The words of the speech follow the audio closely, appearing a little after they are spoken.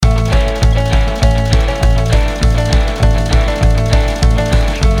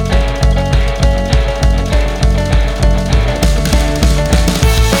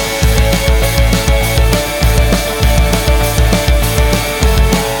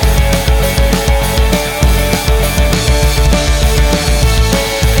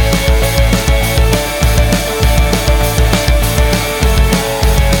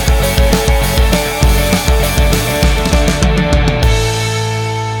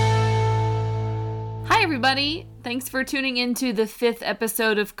everybody. Thanks for tuning into the 5th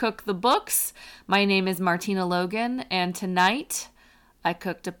episode of Cook the Books. My name is Martina Logan, and tonight I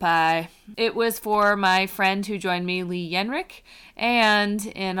cooked a pie. It was for my friend who joined me, Lee Yenrick, and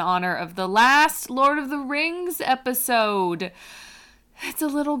in honor of the last Lord of the Rings episode. It's a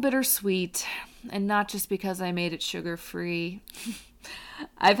little bittersweet, and not just because I made it sugar-free.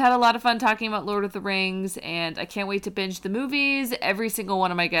 I've had a lot of fun talking about Lord of the Rings, and I can't wait to binge the movies. Every single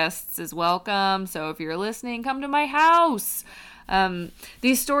one of my guests is welcome, so if you're listening, come to my house.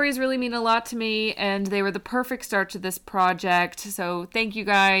 These stories really mean a lot to me, and they were the perfect start to this project, so thank you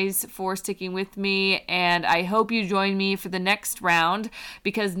guys for sticking with me, and I hope you join me for the next round,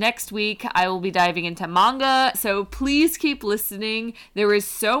 because next week I will be diving into manga, so please keep listening. There is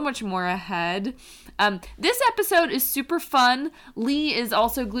so much more ahead. This episode is super fun. Lee is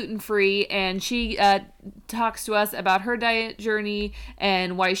also gluten-free, and she talks to us about her diet journey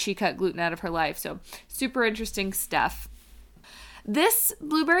and why she cut gluten out of her life. So super interesting stuff. This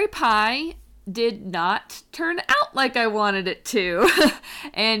blueberry pie did not turn out like I wanted it to.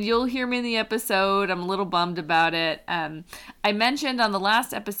 And you'll hear me in the episode. I'm a little bummed about it. I mentioned on the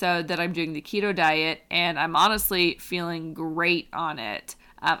last episode that I'm doing the keto diet, and I'm honestly feeling great on it.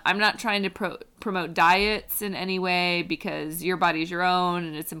 I'm not trying to promote diets in any way, because your body's your own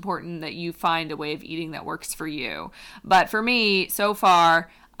and it's important that you find a way of eating that works for you. But for me, so far,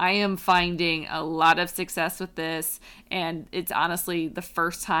 I am finding a lot of success with this, and it's honestly the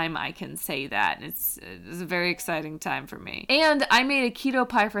first time I can say that. It's a very exciting time for me. And I made a keto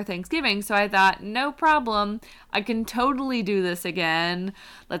pie for Thanksgiving, so I thought, no problem. I can totally do this again.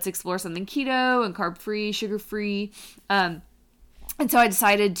 Let's explore something keto and carb-free, sugar-free. And so I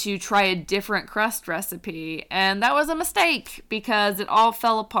decided to try a different crust recipe, and that was a mistake because it all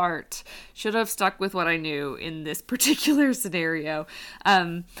fell apart. Should have stuck with what I knew in this particular scenario.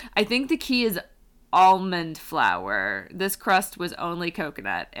 I think the key is almond flour. This crust was only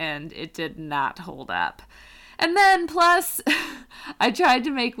coconut, and it did not hold up. And then plus, I tried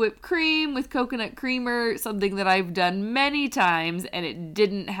to make whipped cream with coconut creamer, something that I've done many times, and it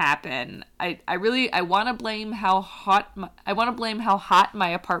didn't happen. I want to blame how hot my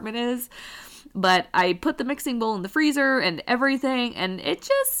apartment is, but I put the mixing bowl in the freezer and everything, and it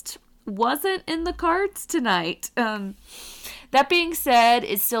just wasn't in the cards tonight. That being said,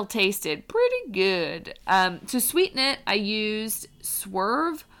 it still tasted pretty good. To sweeten it, I used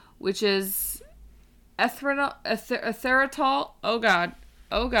Swerve, which is erythritol. Oh God,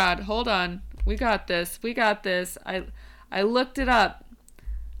 hold on. We got this. I looked it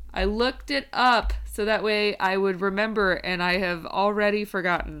up. So that way I would remember, and I have already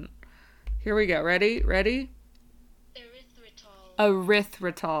forgotten. Here we go. Ready?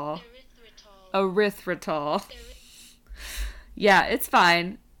 Erythritol. Yeah, it's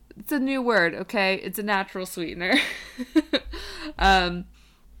fine. It's a new word, okay? It's a natural sweetener.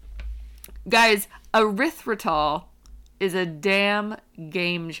 Guys, erythritol is a damn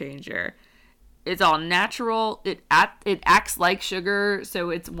game changer. It's all natural. It acts like sugar, so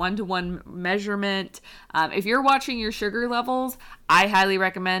it's 1-to-1 measurement. If you're watching your sugar levels, I highly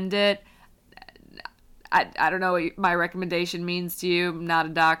recommend it. I don't know what my recommendation means to you. I'm not a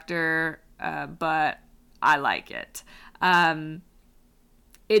doctor, but I like it.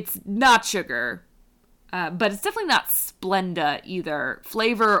 It's not sugar, but it's definitely not Splenda either.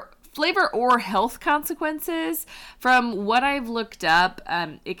 Flavor or health consequences. From what I've looked up,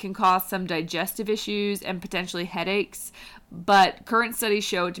 it can cause some digestive issues and potentially headaches, but current studies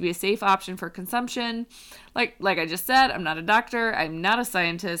show it to be a safe option for consumption. Like I just said, I'm not a doctor, I'm not a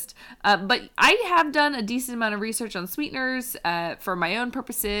scientist, but I have done a decent amount of research on sweeteners for my own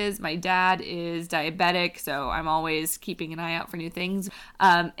purposes. My dad is diabetic, so I'm always keeping an eye out for new things.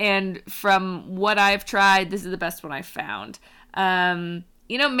 And from what I've tried, this is the best one I've found.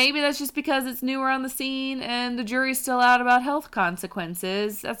 Maybe that's just because it's newer on the scene and the jury's still out about health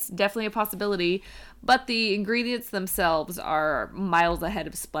consequences. That's definitely a possibility. But the ingredients themselves are miles ahead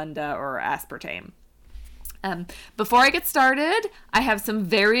of Splenda or aspartame. Before I get started, I have some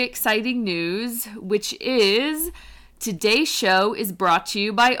very exciting news, which is today's show is brought to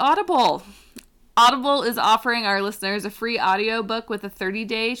you by Audible. Audible is offering our listeners a free audiobook with a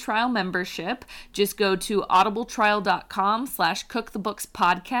 30-day trial membership. Just go to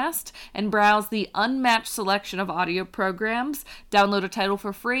audibletrial.com/cookthebookspodcast and browse the unmatched selection of audio programs. Download a title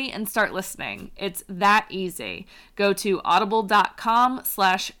for free and start listening. It's that easy. Go to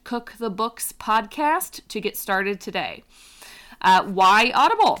audible.com/cookthebookspodcast to get started today. Why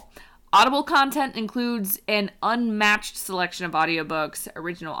Audible? Audible content includes an unmatched selection of audiobooks,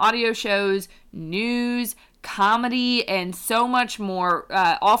 original audio shows, news, comedy, and so much more,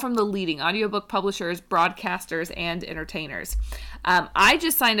 all from the leading audiobook publishers, broadcasters, and entertainers. I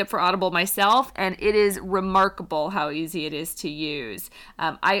just signed up for Audible myself, and it is remarkable how easy it is to use.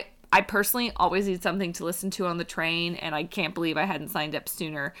 I personally always need something to listen to on the train, and I can't believe I hadn't signed up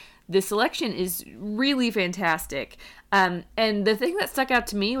sooner. The selection is really fantastic. And the thing that stuck out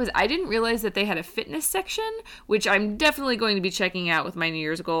to me was I didn't realize that they had a fitness section, which I'm definitely going to be checking out with my New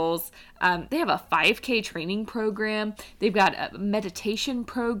Year's goals. They have a 5K training program. They've got meditation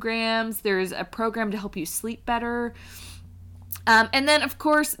programs. There's a program to help you sleep better. And then, of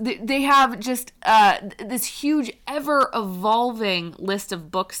course, they have just this huge, ever-evolving list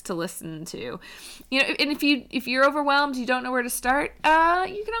of books to listen to. And if you're overwhelmed, you don't know where to start,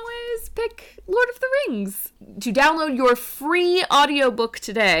 you can always pick Lord of the Rings. To download your free audiobook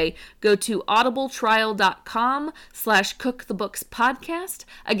today, go to audibletrial.com/cookthebookspodcast.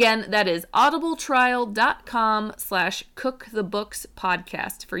 Again, that is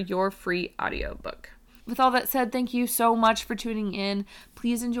audibletrial.com/cookthebookspodcast for your free audiobook. With all that said, thank you so much for tuning in.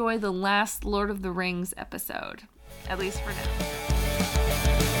 Please enjoy the last Lord of the Rings episode, at least for now.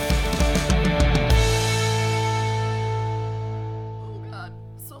 Oh god,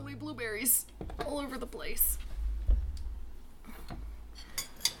 so many blueberries all over the place.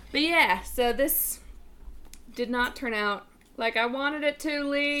 But yeah, so this did not turn out like I wanted it to,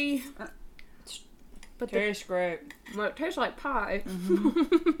 Lee. But tastes great. Well, it tastes like pie.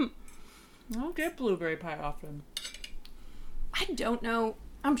 Mm-hmm. I don't get blueberry pie often. I don't know.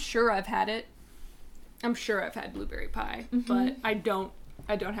 I'm sure I've had it. I'm sure I've had blueberry pie, but I don't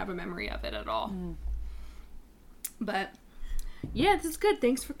have a memory of it at all. But yeah, this is good.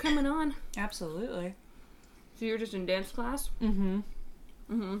 Thanks for coming on. Absolutely. So you're just in dance class? I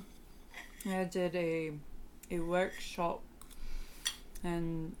did a workshop,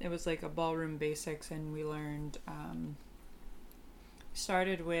 and it was like a ballroom basics, and we learned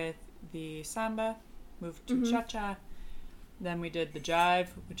started with the samba, moved to cha-cha, then we did the jive,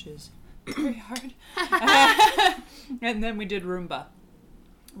 which is very hard, and then we did rumba,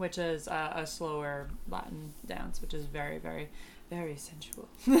 which is a slower Latin dance, which is very, very, very sensual.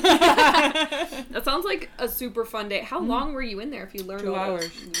 That sounds like a super fun day. How long were you in there if you learned 2 all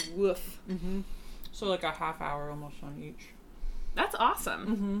hours? Woof. So like a half hour almost on each. That's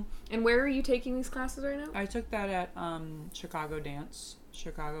awesome. And where are you taking these classes right now? I took that at Chicago Dance,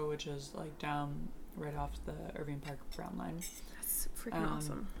 Chicago, which is like down right off the Irving Park Brown line. That's freaking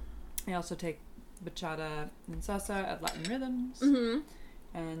awesome. I also take bachata and salsa at Latin Rhythms.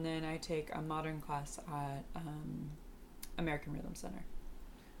 And then I take a modern class at American Rhythm Center.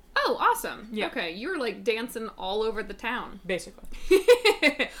 Oh, awesome. Yeah. Okay, you were like dancing all over the town. Basically.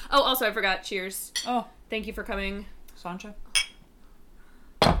 Oh, also I forgot, cheers. Oh. Thank you for coming. Sancha.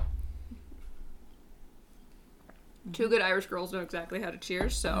 Two good Irish girls know exactly how to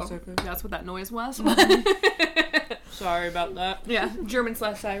cheers, so that's what that noise was. Sorry about that. Yeah,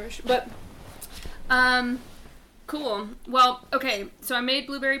 German/Irish. But, cool. Well, okay, so I made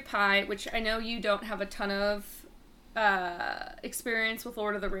blueberry pie, which I know you don't have a ton of experience with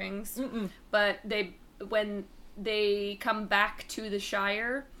Lord of the Rings, but when they come back to the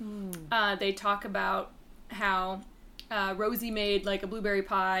Shire, they talk about how Rosie made like a blueberry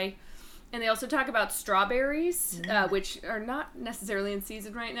pie. And they also talk about strawberries, which are not necessarily in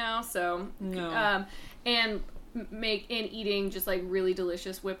season right now. So, no. And eating just like really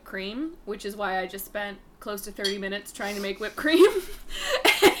delicious whipped cream, which is why I just spent close to 30 minutes trying to make whipped cream.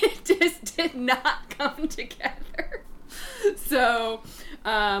 And it just did not come together. So,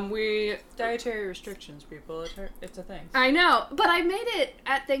 we dietary restrictions, people. It's a thing. I know, but I made it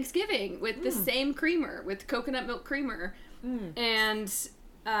at Thanksgiving with the same creamer, with coconut milk creamer, and.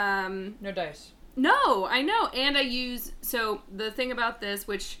 No dice. No, I know. And I use, so the thing about this,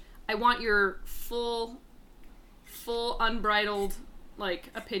 which I want your full unbridled,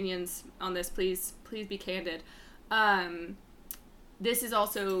 like, opinions on this, please be candid. This is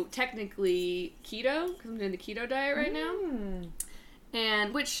also technically keto, because I'm doing the keto diet right now.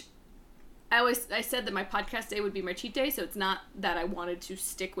 And, which, I said that my podcast day would be my cheat day, so it's not that I wanted to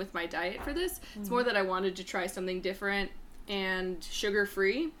stick with my diet for this. It's more that I wanted to try something different and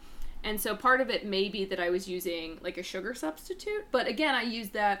sugar-free. And so part of it may be that I was using like a sugar substitute, but again, I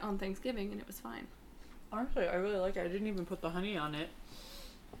used that on Thanksgiving and it was fine. Honestly, I really like it. I didn't even put the honey on it.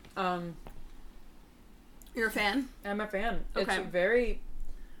 You're a fan? I'm a fan. Okay.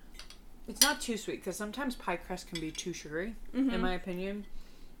 It's not too sweet, because sometimes pie crust can be too sugary, in my opinion.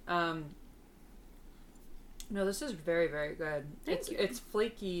 No, this is very, very good. Thank you. It's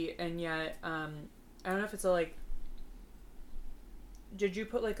flaky, and yet, I don't know if it's a, like, did you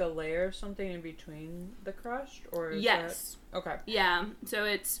put like a layer of something in between the crust, or is Yes. that... Okay. Yeah, so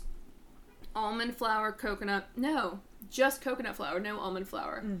it's almond flour, coconut... No, just coconut flour, no almond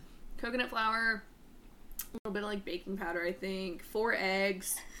flour. Coconut flour, a little bit of, like, baking powder, I think. 4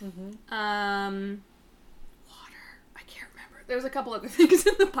 eggs. Mm-hmm. Water. I can't remember. There's a couple other things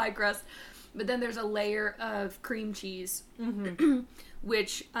in the pie crust. But then there's a layer of cream cheese,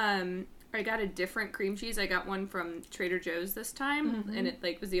 which, I got a different cream cheese. I got one from Trader Joe's this time, and it,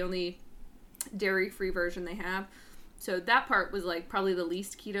 like, was the only dairy-free version they have. So that part was, like, probably the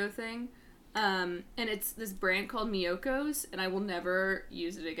least keto thing. And it's this brand called Miyoko's, and I will never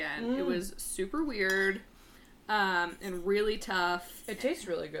use it again. It was super weird, and really tough. It tastes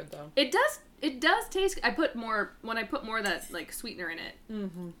really good, though. It does taste... When I put more of that, like, sweetener in it,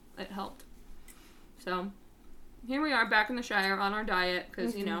 it helped. So, here we are, back in the Shire, on our diet,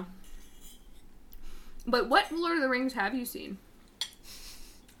 because, you know... But what Lord of the Rings have you seen?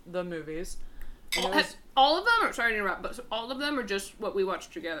 The movies. All of them? Or, sorry to interrupt, but all of them are just what we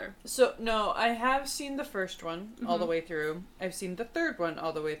watched together? So, no, I have seen the first one all the way through. I've seen the third one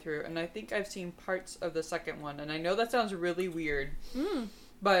all the way through. And I think I've seen parts of the second one. And I know that sounds really weird.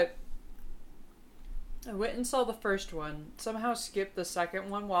 But I went and saw the first one. Somehow skipped the second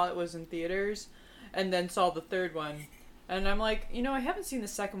one while it was in theaters. And then saw the third one. And I'm like, you know, I haven't seen the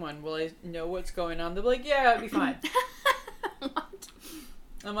second one. Will I know what's going on? They'll be like, yeah, it'll be fine. What?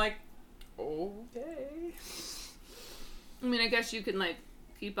 I'm like, okay. I mean, I guess you can, like,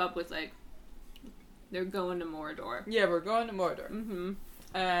 keep up with, like, they're going to Mordor. Yeah, we're going to Mordor. Mm-hmm.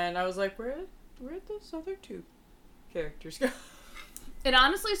 And I was like, where'd those other two characters go? It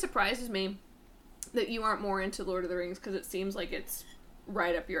honestly surprises me that you aren't more into Lord of the Rings, because it seems like it's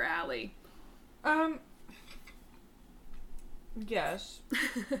right up your alley. Yes.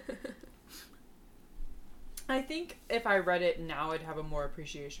 I think if I read it now, I'd have a more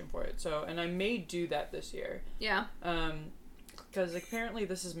appreciation for it. So, and I may do that this year. Yeah. Because apparently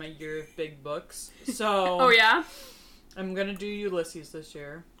this is my year of big books. So. Oh, yeah? I'm gonna do Ulysses this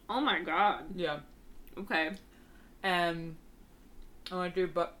year. Oh, my God. Yeah. Okay. And I want to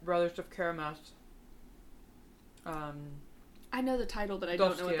do Brothers of Karamazov. I know the title, but I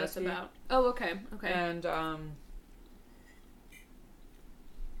don't know what that's about. Oh, okay. Okay. And,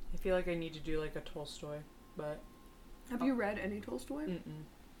 I feel like I need to do, like, a Tolstoy, but... Have you read any Tolstoy? Mm-mm.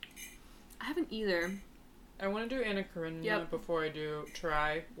 I haven't either. I want to do Anna Karenina before I do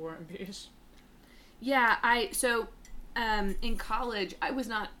War and Peace. Yeah, in college, I was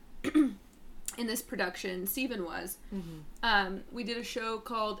not in this production. Steven was. Mm-hmm. We did a show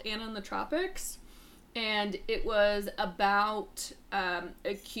called Anna in the Tropics, and it was about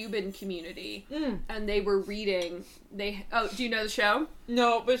a Cuban community, and they were reading. Do you know the show?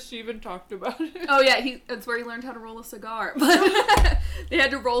 No, but Steven talked about it. Oh yeah, that's where he learned how to roll a cigar. But they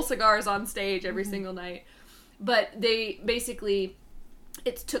had to roll cigars on stage every single night. But they basically,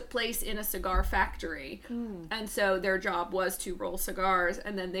 it took place in a cigar factory, and so their job was to roll cigars,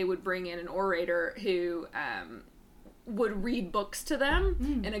 and then they would bring in an orator who would read books to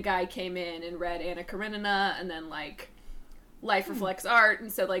them, and a guy came in and read Anna Karenina, and then, like, Life Reflects Art,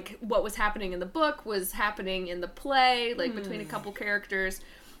 and so, like, what was happening in the book was happening in the play, like, between a couple characters,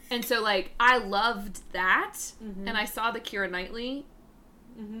 and so, like, I loved that, and I saw the Keira Knightley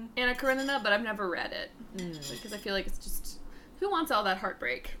Anna Karenina, but I've never read it, because I feel like it's just, who wants all that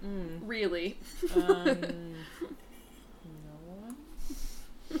heartbreak? Really? No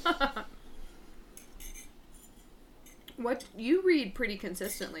one? What, you read pretty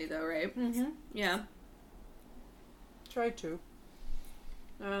consistently, though, right? Mm-hmm. Yeah. Try to.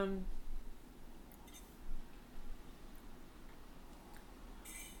 What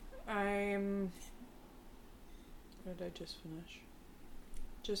did I just finish?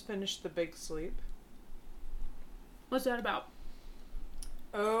 Just finished The Big Sleep. What's that about?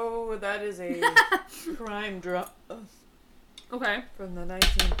 Oh, that is a crime drama. Okay. From the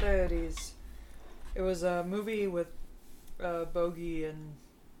 1930s. It was a movie with Bogey and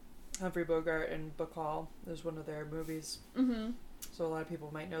Humphrey Bogart and Bacall. It was one of their movies. Mm-hmm. So a lot of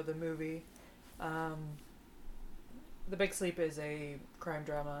people might know the movie. The Big Sleep is a crime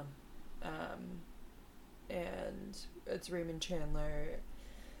drama. And it's Raymond Chandler.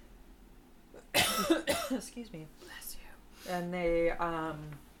 Excuse me. Bless you. And they,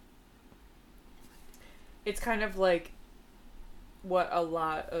 it's kind of like what a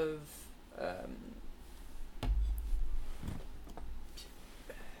lot of,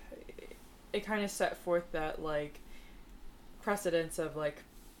 it kind of set forth that, like, precedence of, like,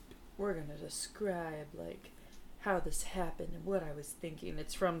 we're gonna describe, like, how this happened and what I was thinking.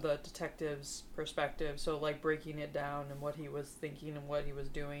 It's from the detective's perspective, so like breaking it down and what he was thinking and what he was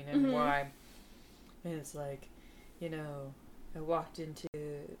doing and why. And it's like, you know, I walked into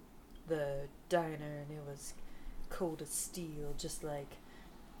the diner and it was cold as steel, just like,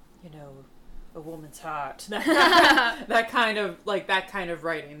 you know, a woman's heart. that kind of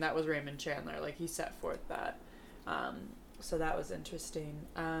writing. That was Raymond Chandler. Like, he set forth that. So that was interesting.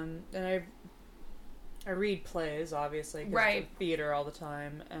 And I read plays, obviously, because Right. I do theater all the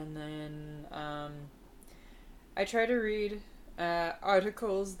time. And then I try to read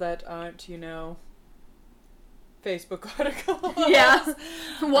articles that aren't, you know, Facebook articles. Yeah.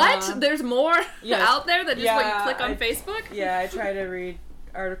 What? There's more yes. out there than just what you Yeah, click on Facebook? Yeah, I try to read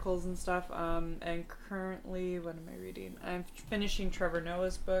articles and stuff. And currently, what am I reading? I'm finishing Trevor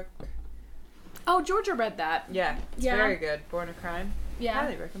Noah's book. Oh, Georgia read that. Yeah, it's Yeah. very good. Born a Crime. Yeah.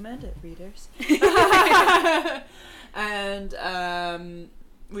 Highly recommend it, readers. And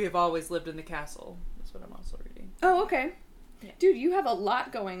We Have Always Lived in the Castle. That's what I'm also reading. Oh, okay. Yeah. Dude, you have a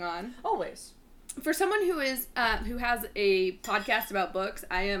lot going on. Always. For someone who is who has a podcast about books,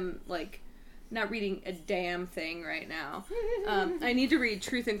 I am like not reading a damn thing right now. I need to read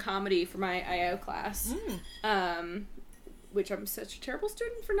Truth and Comedy for my IO class, which I'm such a terrible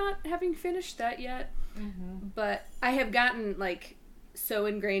student for not having finished that yet. But I have gotten like so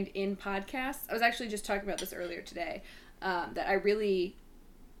ingrained in podcasts. I was actually just talking about this earlier today, that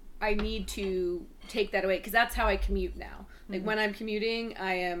I need to take that away, because that's how I commute now. Like when I'm commuting,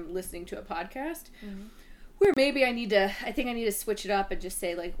 I am listening to a podcast. Where maybe I think I need to switch it up and just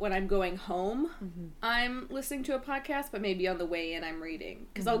say, like, when I'm going home, I'm listening to a podcast, but maybe on the way in I'm reading.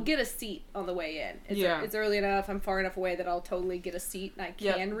 Because I'll get a seat on the way in. It's early enough, I'm far enough away that I'll totally get a seat and I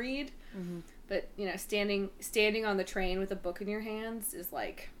can read. But, you know, standing on the train with a book in your hands is,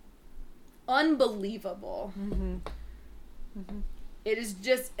 like, unbelievable. It is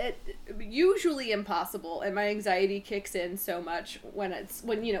just usually impossible, and my anxiety kicks in so much when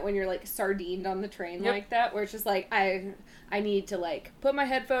you're like sardined on the train like that, where it's just like I need to like put my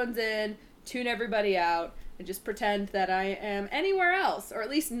headphones in, tune everybody out, and just pretend that I am anywhere else, or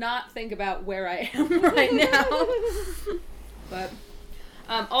at least not think about where I am right now. But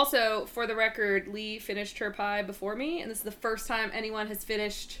also, for the record, Lee finished her pie before me, and this is the first time anyone has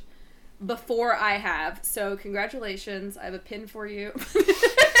finished before I have, so congratulations. I have a pin for you.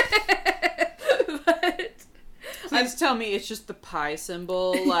 But Please tell me it's just the pie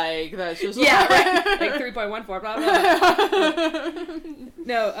symbol, like, that's just... yeah, right. Like 3.14, blah, blah, blah.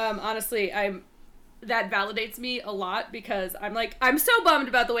 No, honestly, that validates me a lot, because I'm so bummed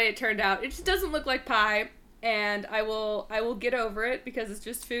about the way it turned out. It just doesn't look like pie, and I will get over it, because it's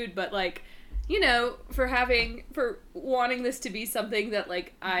just food, but, like, you know, for wanting this to be something that,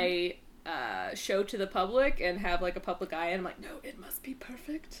 like, I show to the public and have like a public eye, and I'm like, no, it must be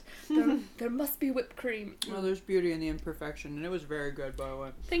perfect. There must be whipped cream. Well, there's beauty in the imperfection, and it was very good, by the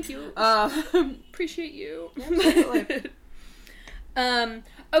way. Thank you. Appreciate you. Absolutely.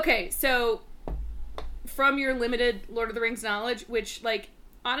 Okay, so from your limited Lord of the Rings knowledge, which, like,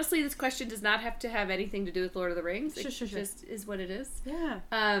 honestly, this question does not have to have anything to do with Lord of the Rings. It just is what it is. Yeah.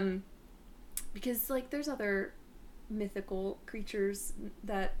 Because, like, there's other mythical creatures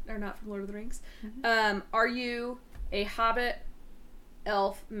that are not from Lord of the Rings. Are you a hobbit,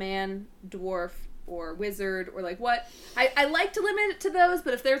 elf, man, dwarf, or wizard, or like what? I like to limit it to those,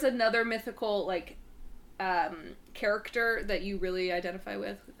 but if there's another mythical like character that you really identify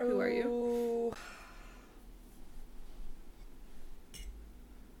with, who are you?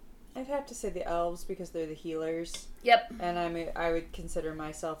 I'd have to say the elves, because they're the healers. Yep. And I would consider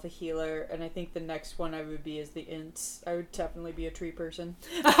myself a healer, and I think the next one I would be is the Ints. I would definitely be a tree person.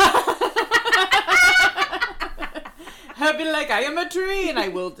 I'd be like, I am a tree, and I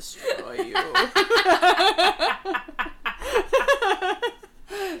will destroy you.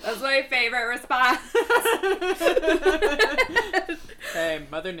 That's my favorite response. Hey,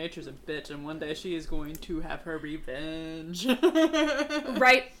 Mother Nature's a bitch, and one day she is going to have her revenge.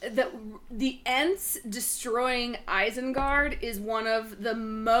 Right, the Ents destroying Isengard is one of the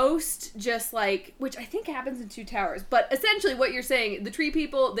most just like, which I think happens in Two Towers, but essentially what you're saying, the tree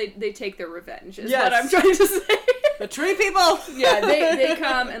people, they take their revenge, is what I'm trying to say. The tree people! Yeah, they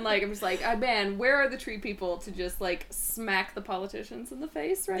come and like, I'm just like, oh, man, where are the tree people to just like smack the politicians in the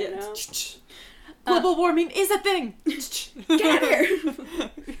face right now? Global warming is a thing! Get out of here!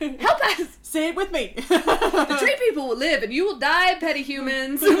 Help us! Say it with me! The tree people will live and you will die, petty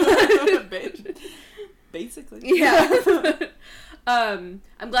humans. Basically. Yeah. I'm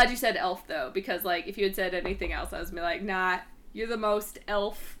glad you said elf though, because like if you had said anything else, I was gonna be like, nah, You're the most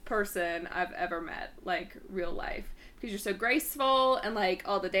elf person I've ever met, like, real life. Because you're so graceful, and, like,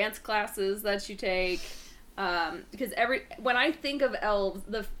 all the dance classes that you take. Because when I think of elves,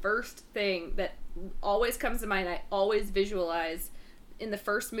 the first thing that always comes to mind, I always visualize in the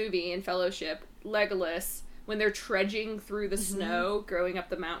first movie in Fellowship, Legolas, when they're trudging through the snow, growing up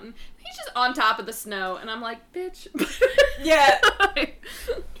the mountain. He's just on top of the snow, and I'm like, bitch. Yeah. How you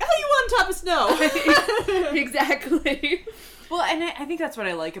on top of snow? Exactly. Well, and I think that's what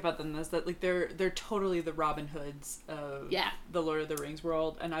I like about them, is that, like, they're totally the Robin Hoods of the Lord of the Rings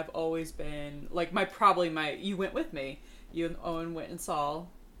world, and I've always been, like, you went with me. You and Owen went and saw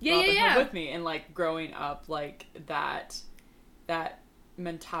Robin Hood with me, and, like, growing up, like, that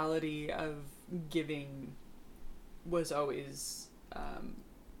mentality of giving was always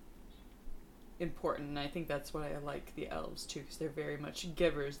important, and I think that's why I like the elves too, because they're very much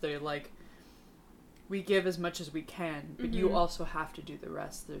givers. They're like, we give as much as we can, but you also have to do the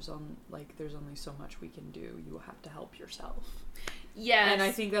rest. There's only so much we can do. You will have to help yourself. Yes. And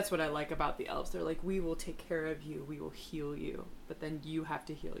I think that's what I like about the elves. They're like, we will take care of you, we will heal you, but then you have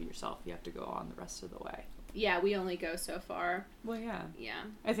to heal yourself. You have to go on the rest of the way. Yeah, we only go so far. Well, yeah. Yeah.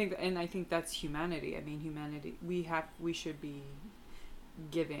 I think that's humanity. I mean, humanity, we should be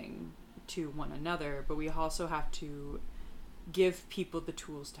giving to one another, but we also have to give people the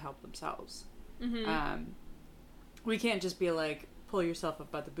tools to help themselves. We can't just be like, pull yourself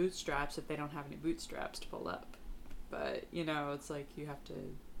up by the bootstraps if they don't have any bootstraps to pull up. But, you know, it's like you have to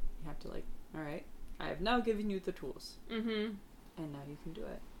like, all right, I have now given you the tools. And now you can do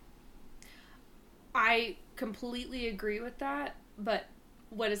it. I completely agree with that, but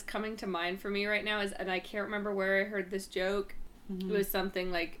what is coming to mind for me right now is, and I can't remember where I heard this joke, it was something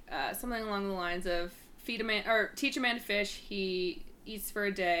like, something along the lines of, teach a man to fish, he eats for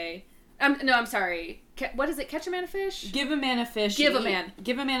a day. No, I'm sorry. What is it? Catch a man a fish? Give a man a fish. Give a man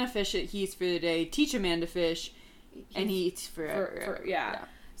a fish, he eats for the day. Teach a man to fish, and he eats forever. Yeah.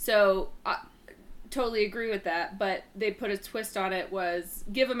 So, totally agree with that, but they put a twist on it, was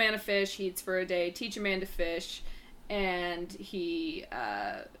give a man a fish, he eats for a day. Teach a man to fish, and he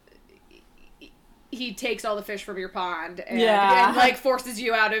takes all the fish from your pond and like forces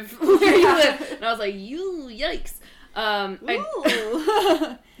you out of where you live. And I was like, yikes.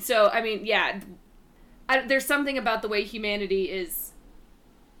 So, I mean, yeah, there's something about the way humanity is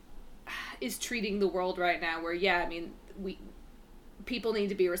treating the world right now where, yeah, I mean, people need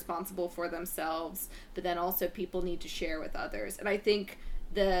to be responsible for themselves, but then also people need to share with others. And I think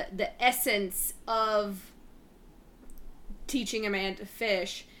the essence of teaching a man to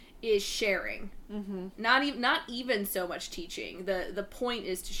fish is sharing. Not even so much teaching. The point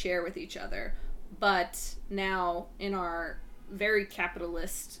is to share with each other. But now, in our very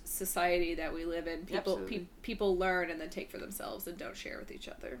capitalist society that we live in, people learn and then take for themselves and don't share with each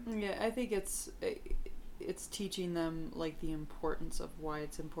other. Yeah, I think it's teaching them, like, the importance of why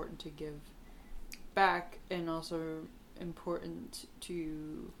it's important to give back, and also important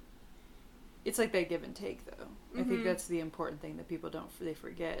to... It's like that give and take, though. I think that's the important thing that people they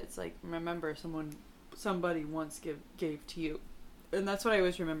forget. It's like, remember, somebody once gave to you. And that's what I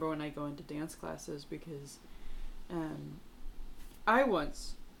always remember when I go into dance classes, because I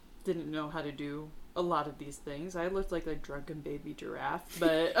once didn't know how to do a lot of these things. I looked like a drunken baby giraffe,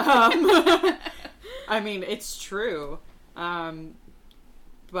 but I mean, it's true.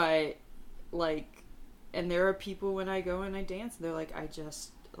 But, like, and there are people when I go and I dance, they're like,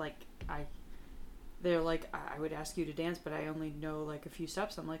 they're like, I would ask you to dance, but I only know, like, a few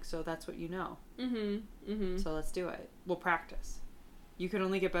steps. I'm like, so that's what you know. So let's do it. We'll practice. You can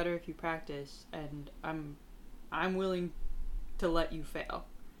only get better if you practice, and I'm willing to let you fail.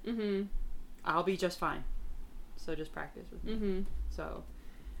 I'll be just fine. So just practice with me. So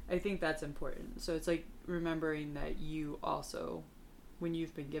I think that's important. So it's like remembering that you also, when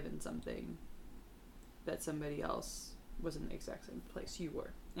you've been given something, that somebody else was in the exact same place you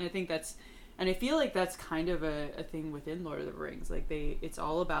were. And I think and I feel like that's kind of a thing within Lord of the Rings. Like, it's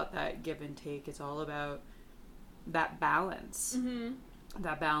all about that give and take. It's all about that balance.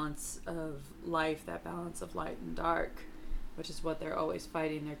 That balance of life, that balance of light and dark, which is what they're always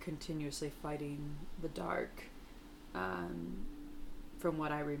fighting. They're continuously fighting the dark, from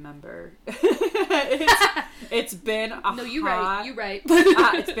what I remember. It's been a you're right.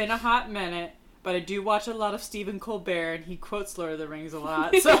 It's been a hot minute, but I do watch a lot of Stephen Colbert, and he quotes Lord of the Rings a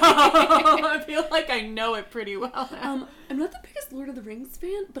lot, so I feel like I know it pretty well now. I'm not the biggest Lord of the Rings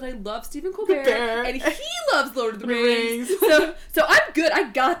fan, but I love Stephen Colbert, and he loves Lord of the Rings. So I'm good.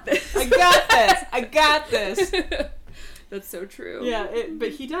 I got this. I got this. That's so true. Yeah, but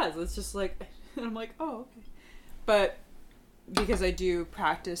he does. It's just like, and I'm like, oh, okay. But because I do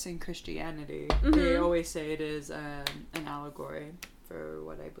practice in Christianity, they always say it is an allegory for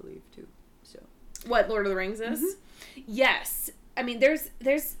what I believe too. So, what Lord of the Rings is? Yes. I mean,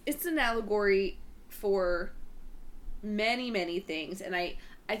 it's an allegory for many things, and I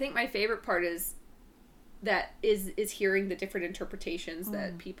think my favorite part is hearing the different interpretations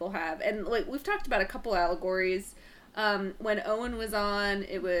that people have. And like we've talked about a couple allegories. When Owen was on,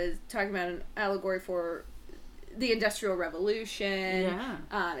 it was talking about an allegory for the Industrial Revolution.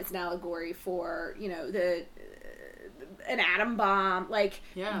 Yeah. It's an allegory for, an atom bomb, like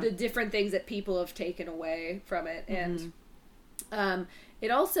the different things that people have taken away from it. And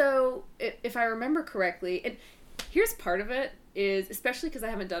it also, if I remember correctly, and here's part of it is, especially because I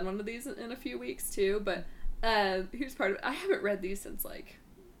haven't done one of these in a few weeks too, but here's part of it. I haven't read these since like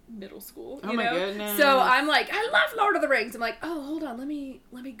middle school, my goodness. So I'm like, I love Lord of the Rings. I'm like, oh, hold on, let me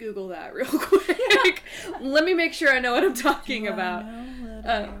Google that real quick. Let me make sure I know what I'm talking about.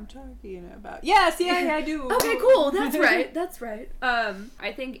 I'm talking about. Yes, yeah, I do. Okay, cool. That's right.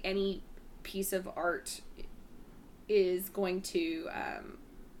 I think any piece of art is going to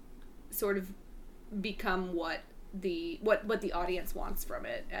sort of become what the audience wants from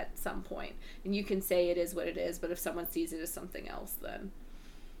it at some point. And you can say it is what it is, but if someone sees it as something else, then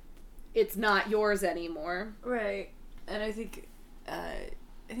it's not yours anymore. Right. And I think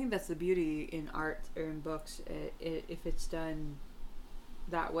that's the beauty in art or in books. If it's done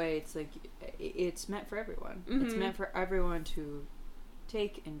that way, it's like it's meant for everyone. It's meant for everyone to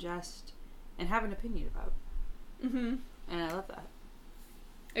take, ingest, and have an opinion about. And I love that.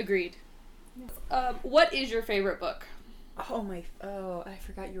 Agreed. Yeah. What is your favorite book? I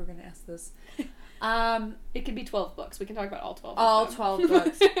forgot you were going to ask this. It can be 12 books. We can talk about all 12. All 12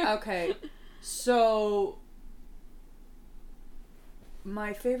 books. Okay. So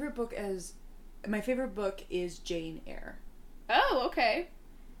my favorite book is Jane Eyre. Oh, okay.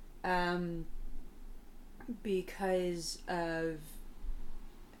 Because of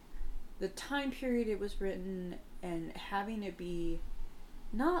the time period it was written and having it be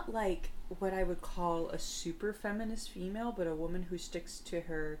not like what I would call a super feminist female, but a woman who sticks to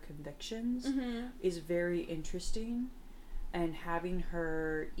her convictions is very interesting. And having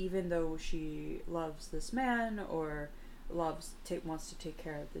her, even though she loves this man or wants to take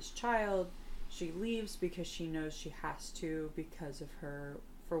care of this child, she leaves because she knows she has to because of her,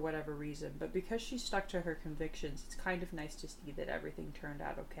 for whatever reason. But because she stuck to her convictions, it's kind of nice to see that everything turned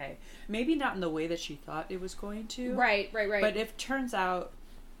out okay. Maybe not in the way that she thought it was going to. Right. But it turns out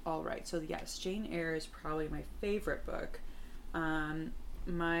all right. So yes, Jane Eyre is probably my favorite book.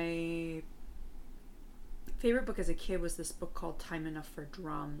 My favorite book as a kid was this book called Time Enough for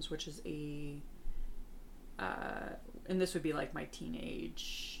Drums, which is and this would be like my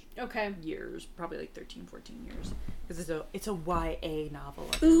teenage years, probably like 13, 14 years, because it's a YA novel,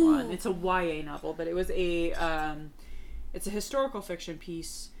 everyone. Ooh. It's a YA novel, but it was it's a historical fiction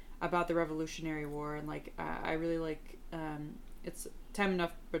piece about the Revolutionary War, and like I really like it's Time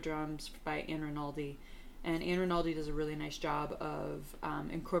Enough for Drums by Anne Rinaldi. And Anne Rinaldi does a really nice job of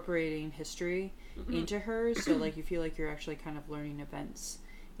incorporating history into hers. So, like, you feel like you're actually kind of learning events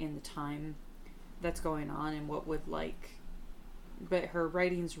in the time that's going on and what would, like... But her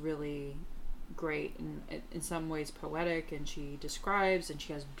writing's really great and in some ways poetic, and she describes, and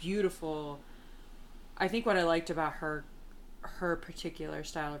she has beautiful... I think what I liked about her particular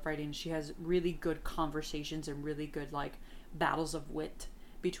style of writing, she has really good conversations and really good, like, battles of wit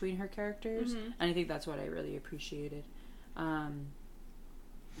between her characters, and I think that's what I really appreciated. Can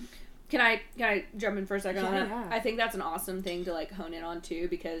I jump in for a second on that? Yeah. I think that's an awesome thing to like hone in on too,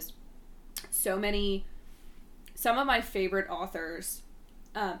 because some of my favorite authors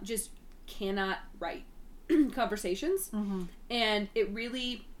just cannot write conversations, and it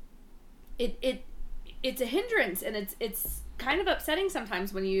really it's a hindrance, and it's kind of upsetting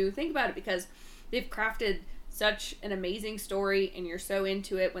sometimes when you think about it, because they've crafted such an amazing story and you're so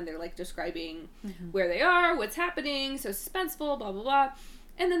into it when they're like describing where they are, what's happening, so suspenseful, blah blah blah,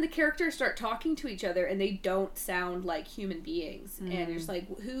 and then the characters start talking to each other and they don't sound like human beings, and you're just like,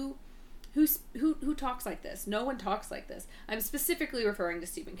 who talks like this? No one talks like this. I'm specifically referring to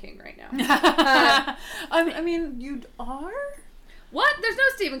Stephen King right now. I mean, you are? What? There's no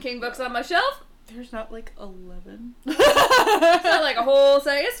Stephen King books on my shelf. There's not like 11. It's not like a whole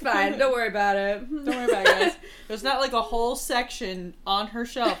section. It's fine. Don't worry about it. Don't worry about it, guys. There's not like a whole section on her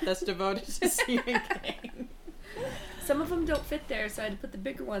shelf that's devoted to Stephen King. Some of them don't fit there, so I had to put the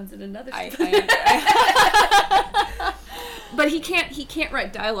bigger ones in another. But he can't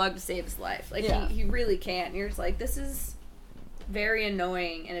write dialogue to save his life. Like he really can't. And you're just like, this is very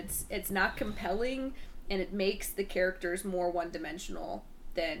annoying, and it's not compelling. and it makes the characters more one-dimensional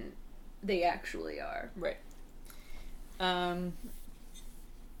than they actually are. Right. But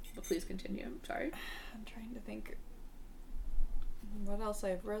please continue. I'm sorry. I'm trying to think what else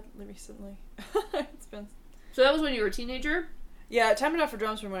I've read recently. It's been... So that was when you were a teenager? Yeah, Time Enough for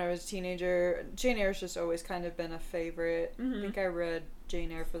Drums from when I was a teenager. Jane Eyre's just always kind of been a favorite. Mm-hmm. I think I read Jane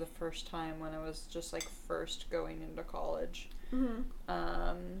Eyre for the first time when I was just like first going into college. Mm-hmm.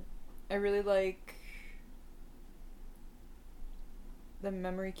 I really like The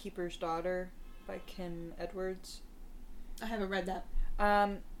Memory Keeper's Daughter by Kim Edwards. I haven't read that.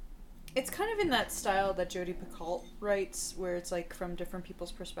 It's kind of in that style that Jodi Picoult writes, where it's like from different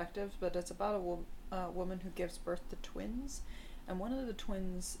people's perspectives, but it's about a woman who gives birth to twins, and one of the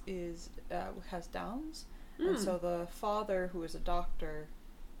twins has Downs, and so the father, who is a doctor,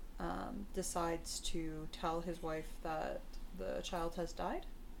 decides to tell his wife that the child has died.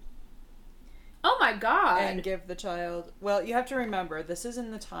 Oh my god! And give the child... Well, you have to remember, this is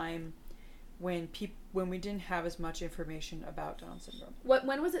in the time when we didn't have as much information about Down syndrome.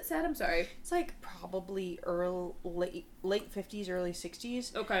 When was it said? I'm sorry. It's like probably late 50s, early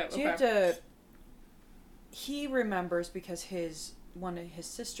 60s. Okay. So you have to... He remembers because one of his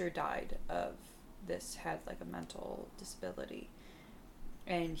sister died of this, had like a mental disability.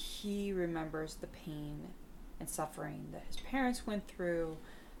 And he remembers the pain and suffering that his parents went through.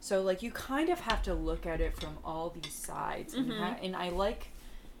 So like you kind of have to look at it from all these sides. Mm-hmm. And I like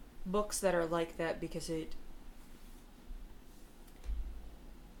books that are like that because it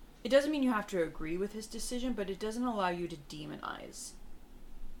doesn't mean you have to agree with his decision, but it doesn't allow you to demonize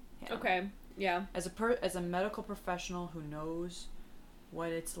him. Okay. Yeah. As a medical professional who knows what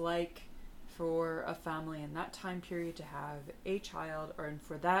it's like for a family in that time period to have a child, or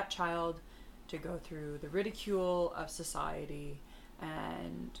for that child to go through the ridicule of society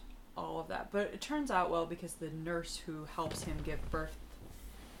and all of that. But it turns out well because the nurse who helps him give birth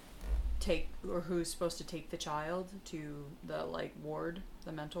who's supposed to take the child to the ward,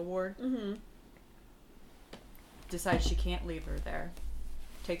 the mental ward, decides she can't leave her there,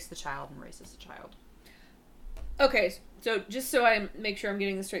 takes the child and raises the child. Okay, so just so I make sure I'm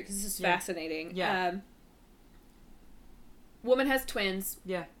getting this straight, because this is fascinating. Yeah. Woman has twins.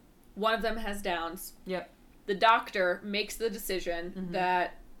 Yeah. One of them has Downs. Yep. The doctor makes the decision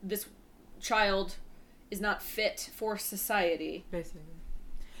that this child is not fit for society. Basically.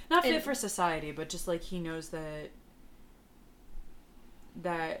 Not fit for society, but just like he knows that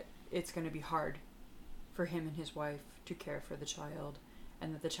it's going to be hard for him and his wife to care for the child,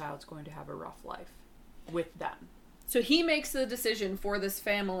 and that the child's going to have a rough life with them. So he makes the decision for this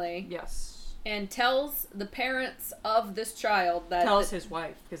family. Yes. And tells the parents of this child that... Tells his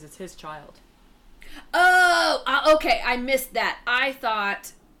wife, because it's his child. Oh! Okay, I missed that. I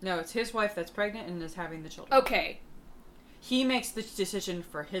thought... No, it's his wife that's pregnant and is having the children. Okay. He makes the decision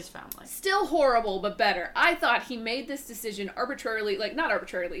for his family. Still horrible, but better. I thought he made this decision arbitrarily, not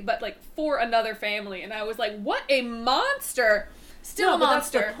arbitrarily, but for another family, and I was like, what a monster! Still a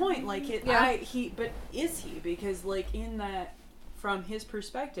monster. But that's the point. But is he? Because in that, from his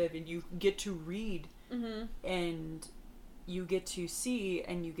perspective, and you get to read, and you get to see,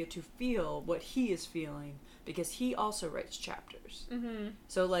 and you get to feel what he is feeling, because he also writes chapters.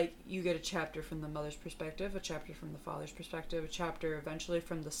 So you get a chapter from the mother's perspective, a chapter from the father's perspective, a chapter eventually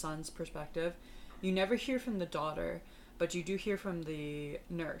from the son's perspective. You never hear from the daughter, but you do hear from the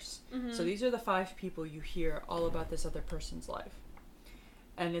nurse. So these are the 5 people you hear all about this other person's life.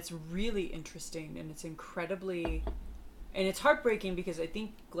 And it's really interesting, and it's incredibly... And it's heartbreaking, because I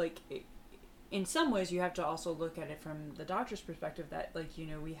think, in some ways you have to also look at it from the doctor's perspective, that,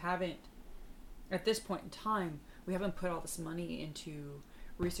 we haven't, at this point in time, we haven't put all this money into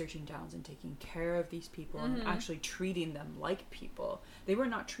researching Downs and taking care of these people and actually treating them like people. They were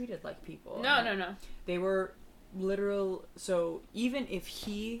not treated like people. No. They were literal... So even if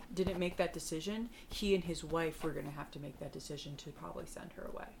he didn't make that decision, he and his wife were going to have to make that decision to probably send her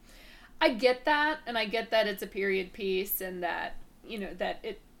away. I get that, and I get that it's a period piece, and that, that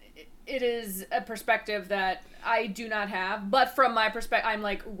it is a perspective that I do not have, but from my perspective, I'm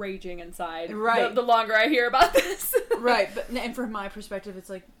raging inside. Right. The longer I hear about this. Right, and from my perspective, it's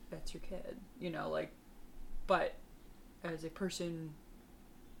that's your kid, but as a person,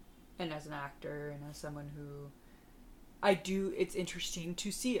 and as an actor, and as someone who it's interesting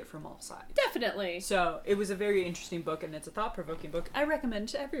to see it from all sides. Definitely. So it was a very interesting book, and it's a thought-provoking book. I recommend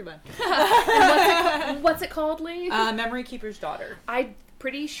to everyone. What's it called, Lee? Memory Keeper's Daughter. I'm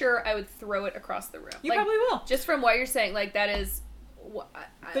pretty sure I would throw it across the room. You probably will. Just from what you're saying, that is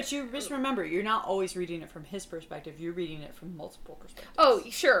But you just remember, you're not always reading it from his perspective. You're reading it from multiple perspectives. Oh,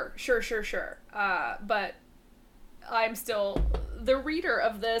 sure. But I'm still the reader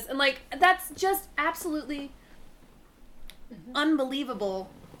of this, and like that's just absolutely unbelievable.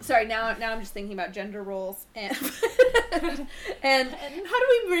 Sorry, now I'm just thinking about gender roles and and how do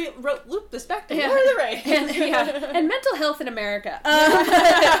we loop this back to Lord of the Rings? and mental health in America.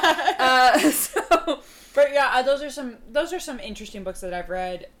 But yeah, those are some interesting books that I've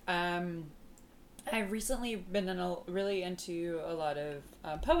read. I've recently been really into a lot of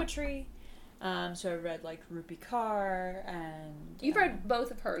poetry. So I read like Rupi Kaur and you've read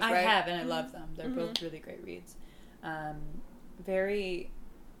both of hers, right? I have, and I love them. They're both really great reads. Very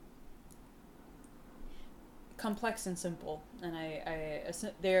complex and simple, and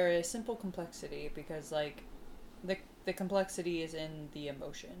they're a simple complexity because like the complexity is in the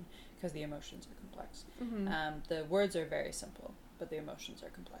emotion because the emotions are complex. The words are very simple, but the emotions are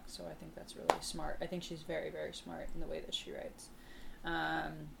complex. So I think that's really smart. I think she's very, very smart in the way that she writes.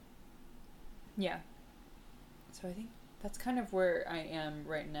 Yeah. So I think that's kind of where I am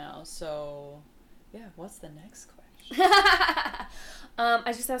right now. So yeah, what's the next question? I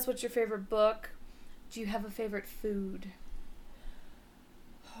just asked what's your favorite book. Do you have a favorite food?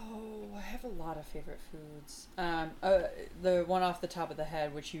 Oh, I have a lot of favorite foods. The one off the top of the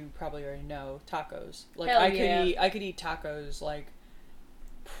head, which you probably already know, tacos. Like Hell I could eat tacos like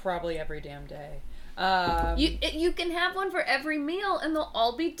probably every damn day. You can have one for every meal, and they'll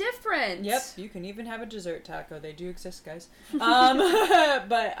all be different. Yep, you can even have a dessert taco. They do exist, guys. But I'm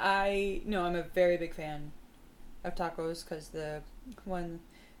a very big fan of tacos because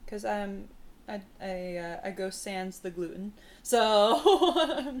I go sans the gluten.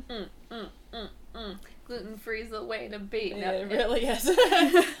 So gluten-free is the way to be. No, it really is.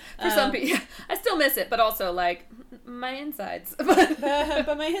 For some people, I still miss it, but also like my insides. But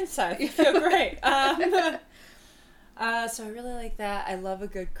my insides feel great. So I really like that. I love a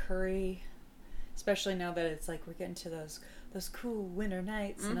good curry, especially now that it's like we're getting to those cool winter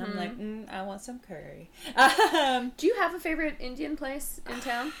nights, and I'm like, I want some curry. Do you have a favorite Indian place in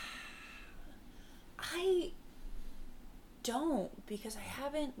town? I don't, because I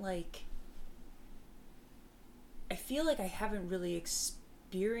haven't I feel like I haven't really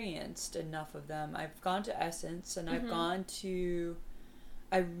experienced enough of them. I've gone to Essence, and I've gone to,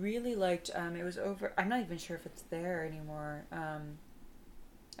 I really liked, it was over, I'm not even sure if it's there anymore. I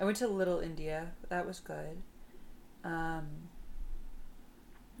went to Little India. That was good.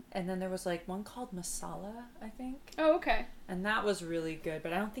 And then there was like one called Masala, I think. Oh, okay. And that was really good,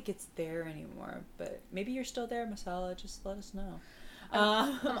 but I don't think it's there anymore. But maybe you're still there, Masala. Just let us know.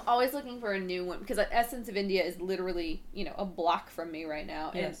 I'm always looking for a new one because Essence of India is literally, a block from me right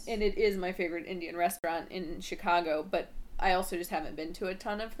now. And, Yes. and it is my favorite Indian restaurant in Chicago, but I also just haven't been to a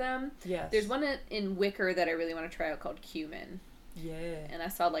ton of them. Yes. There's one in Wicker that I really want to try out called Cumin. Yeah. And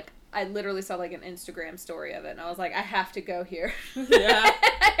I literally saw like an Instagram story of it, and I was like, I have to go here. Yeah.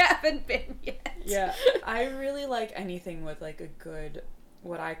 I haven't been yet. Yeah. I really like anything with like a good,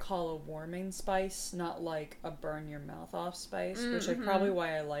 what I call a warming spice, not like a burn your mouth off spice, which is probably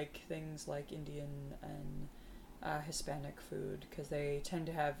why I like things like Indian and Hispanic food, because they tend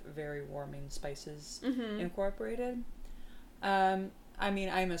to have very warming spices incorporated. I mean,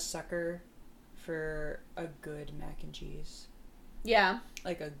 I'm a sucker for a good mac and cheese. Yeah.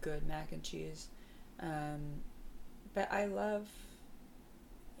 Like a good mac and cheese. But I love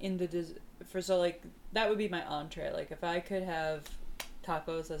that would be my entree. Like if I could have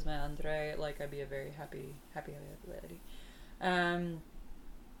tacos as my entree, like I'd be a very happy lady.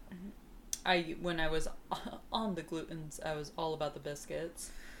 When I was on the glutens, I was all about the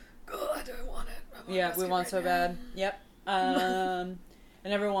biscuits. God, I want it. Yeah, we want so bad. Yep. And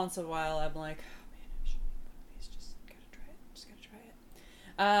every once in a while, I'm like, oh man, I should eat one of these. Just gotta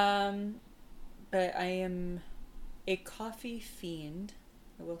try it. But I am a coffee fiend.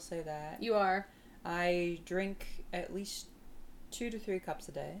 I will say that. You are. I drink at least 2 to 3 cups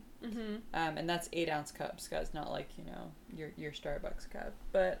a day. And that's 8-ounce cups, guys. Not like, your Starbucks cup.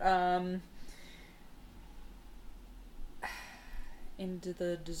 But, into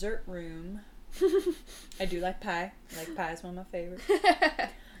the dessert room, I do like pie. Like pie is one of my favorites.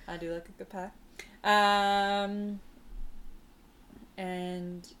 I do like a good pie.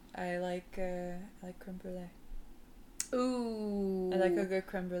 And I like creme brulee. Ooh. I like a good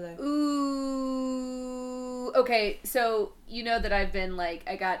creme brulee. Ooh. Okay, so you know that I've been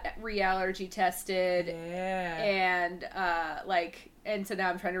I got re-allergy tested. Yeah. And so now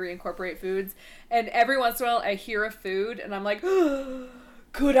I'm trying to reincorporate foods. And every once in a while I hear a food and I'm like,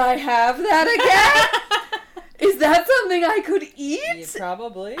 could I have that again? that something I could eat? You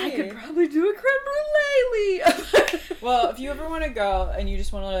probably. I could probably do a creme brulee. Well, if you ever want to go and you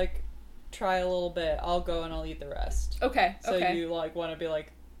just want to like try a little bit, I'll go and I'll eat the rest. Okay. So Okay. you like want to be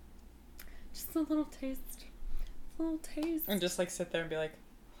like, Just a little taste. A little taste. and just like sit there and be like,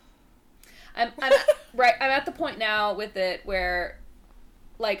 I'm at the point now with it where,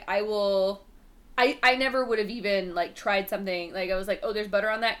 like, I never would have even like tried something like I was like, oh, there's butter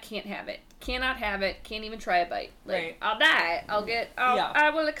on that, can't have it, cannot have it, can't even try a bite. Like, Right. I'll die. I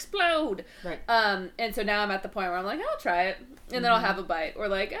will explode. right. And so now I'm at the point where I'm like, I'll try it, and then I'll have a bite, or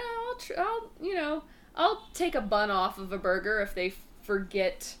like, I'll take a bun off of a burger if they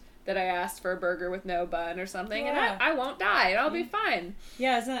forget that I asked for a burger with no bun or something, Yeah. and I won't die, and I'll be fine.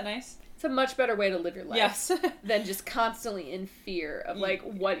 Yeah, isn't that nice? It's a much better way to live your life. Yes. Than just constantly in fear of like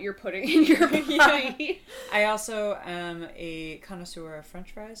what you're putting in your body. I also am a connoisseur of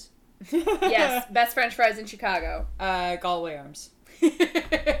French fries. Yes, best French fries in Chicago. Galway Arms.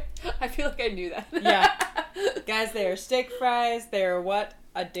 I feel like I knew that. Yeah. Guys, they are steak fries. They are what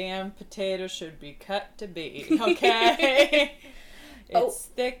a damn potato should be cut to be. Okay? It's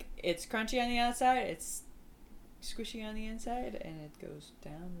thick, it's crunchy on the outside, it's squishy on the inside, and it goes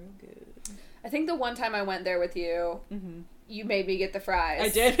down real good. I think the one time I went there with you, you made me get the fries. I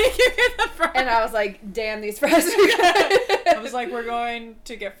did make you get the fries. And I was like, damn, these fries are good. I was like, we're going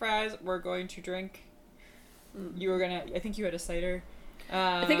to get fries, we're going to drink. You were gonna, I think you had a cider.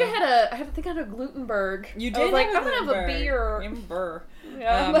 I think I had a Glutenberg. You did. I was like, have I'm gonna have a beer. Amber.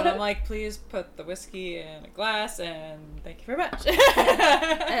 Yeah. But I'm like, please put the whiskey in a glass, and thank you very much.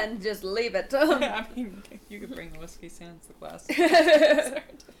 And just leave it. I mean, you could bring the whiskey sans the glass.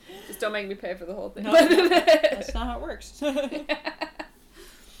 Just don't make me pay for the whole thing. No, that's not how it works.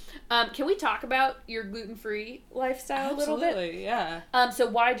 Can we talk about your gluten-free lifestyle a little bit? Absolutely, yeah. So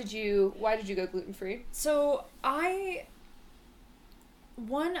why did you go gluten-free? So I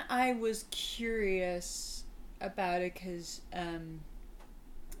was curious about it because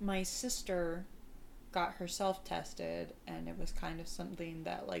my sister got herself tested, and it was kind of something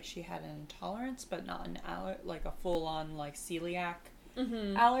that like she had an intolerance, but not like a full-on like celiac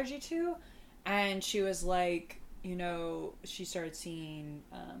allergy to, and she was like, she started seeing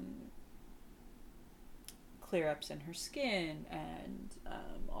clear-ups in her skin and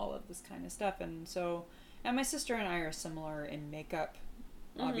all of this kind of stuff, and my sister and I are similar in makeup,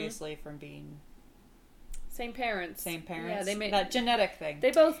 obviously from being Same parents. Yeah, they made that genetic thing.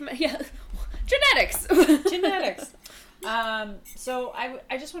 They both, genetics. Genetics. So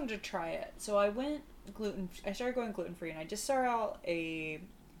I just wanted to try it. So I started going gluten free, and I just saw a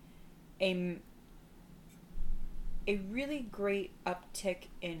really great uptick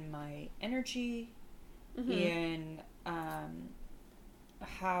in my energy, in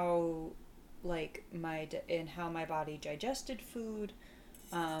how how my body digested food,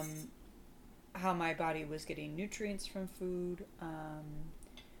 how my body was getting nutrients from food.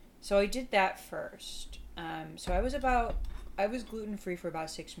 So I did that first. So I was gluten free for about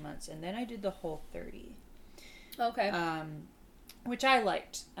 6 months, and then I did the Whole30. Okay. Which I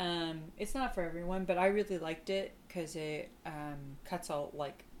liked. It's not for everyone, but I really liked it because it cuts out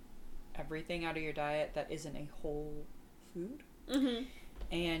like everything out of your diet that isn't a whole food.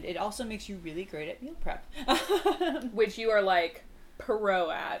 And it also makes you really great at meal prep. Which you are like pro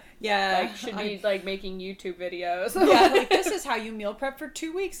at. Yeah. Like should be like making YouTube videos. Yeah, like this is how you meal prep for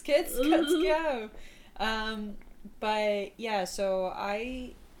 2 weeks, kids. Let's go. But yeah, so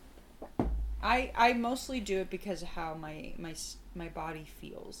I mostly do it because of how my body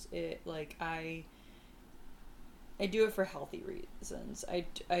feels. It like I do it for healthy reasons.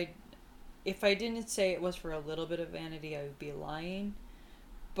 If I didn't say it was for a little bit of vanity, I would be lying.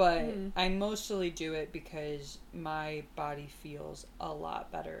 But I mostly do it because my body feels a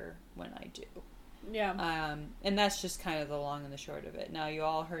lot better when I do. Yeah. And that's just kind of the long and the short of it. Now, you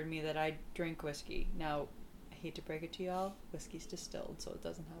all heard me that I drink whiskey. Now, I hate to break it to y'all, whiskey's distilled, so it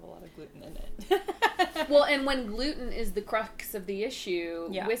doesn't have a lot of gluten in it. Well, and when gluten is the crux of the issue,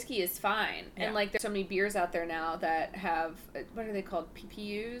 Yeah. whiskey is fine. Yeah. And like there's so many beers out there now that have, what are they called,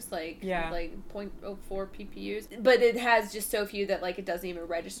 PPUs? Like 0.04 PPUs. But it has just so few that like it doesn't even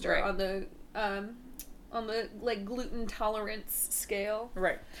register Right. on the like gluten tolerance scale.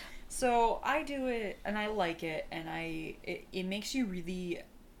 Right. So I do it, and I like it, and it makes you really.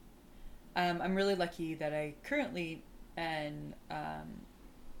 I'm really lucky that I currently and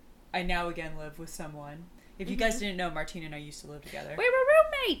I now again live with someone. If you guys didn't know, Martina and I used to live together. We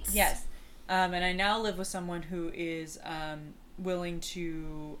were roommates. Yes. And I now live with someone who is willing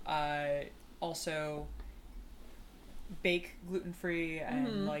to also bake gluten-free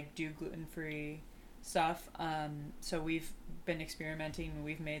and like do gluten-free stuff. So we've been experimenting.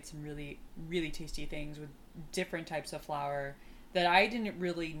 We've made some really, really tasty things with different types of flour that I didn't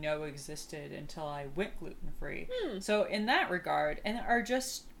really know existed until I went gluten-free. So in that regard, and are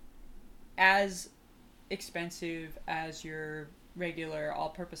just as expensive as your regular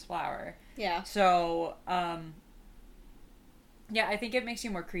all-purpose flour. Yeah. So, yeah, I think it makes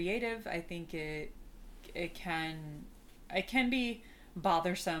you more creative. I think it can be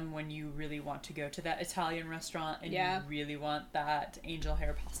bothersome when you really want to go to that Italian restaurant and you really want that angel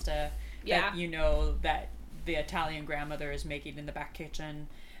hair pasta that you know that the Italian grandmother is making in the back kitchen.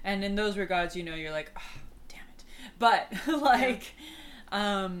 And in those regards, you know, you're like, oh, damn it. But, like,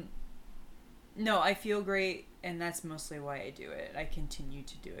 no, I feel great, and that's mostly why I do it. I continue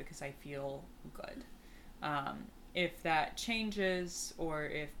to do it because I feel good. If that changes, or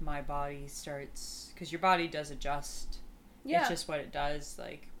if my body starts, because your body does adjust. It's just what it does.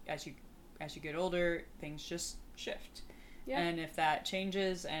 Like, as you get older, things just shift. Yeah. And if that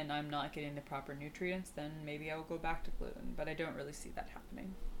changes and I'm not getting the proper nutrients, then maybe I will go back to gluten. But I don't really see that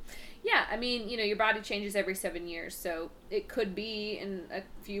happening. Yeah, I mean, you know, your body changes every 7 years, so it could be in a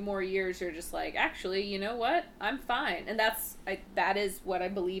few more years you're just like, actually, you know what? I'm fine. And that is what I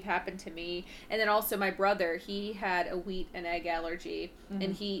believe happened to me. And then also my brother, he had a wheat and egg allergy,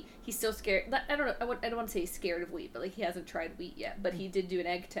 and he's still scared. I don't know, I don't want to say he's scared of wheat, but like he hasn't tried wheat yet, but he did do an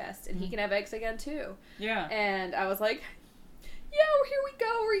egg test, and he can have eggs again too. Yeah. And I was like, yeah, here we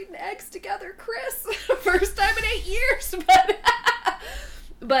go, we're eating eggs together, Chris. First time in 8 years,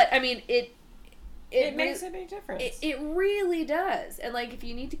 but I mean, it makes a big difference. It really does. And like, if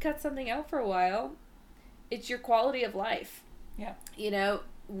you need to cut something out for a while, it's your quality of life. Yeah. You know,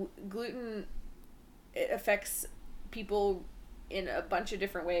 gluten, it affects people in a bunch of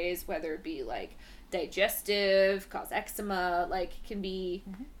different ways, whether it be like digestive, cause eczema, like it can be,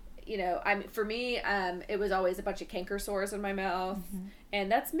 you know, for me, it was always a bunch of canker sores in my mouth,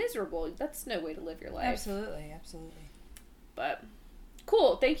 and that's miserable. That's no way to live your life. Absolutely. But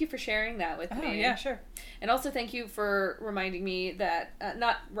cool. Thank you for sharing that with me. Oh, yeah, sure. And also thank you for reminding me that,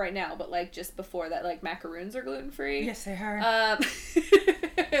 not right now, but like just before that, like macaroons are gluten-free. Yes, they are.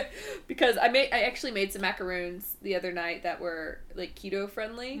 Because I actually made some macaroons the other night that were like keto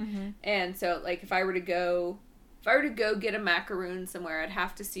friendly. And so like if I were to go get a macaroon somewhere, I'd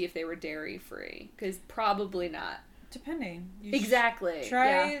have to see if they were dairy free, because probably not. Depending. Exactly.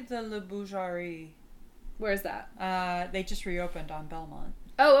 Try the Le Bougerie. Where's that? They just reopened on Belmont.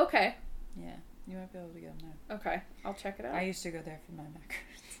 Oh, okay. Yeah, you might be able to get them there. Okay, I'll check it out. I used to go there for my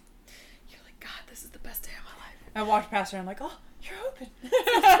macarons. You're like, God, this is the best day of my life. I walked past her and I'm like, oh, you're open.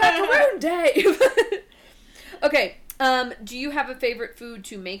 It's macaroon day. Okay, do you have a favorite food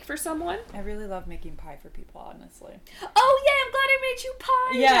to make for someone? I really love making pie for people, honestly. Oh, yeah, I'm glad I made you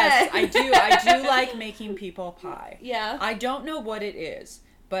pie. Yes, I do. I do like making people pie. Yeah. I don't know what it is,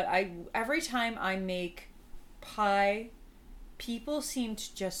 but every time I make pie, people seem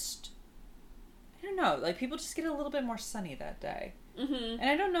to just, I don't know, like people just get a little bit more sunny that day. And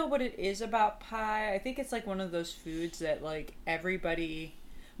I don't know what it is about pie. I think it's like one of those foods that like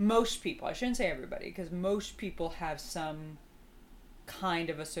most people, I shouldn't say everybody, because most people have some kind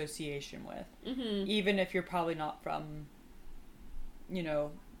of association with. Even if you're probably not from, you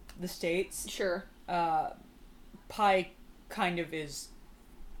know, the States. Sure. Pie kind of is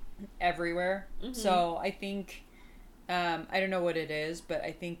everywhere. So I think, I don't know what it is, but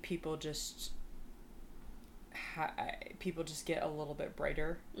I think people just get a little bit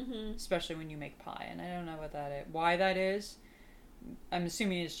brighter, especially when you make pie. And I don't know why that is. I'm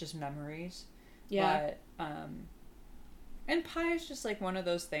assuming it's just memories. Yeah. But, and pie is just like one of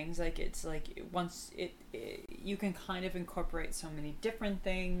those things, like it's like once you can kind of incorporate so many different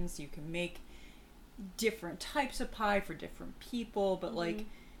things. You can make different types of pie for different people, but like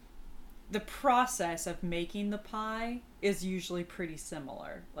the process of making the pie is usually pretty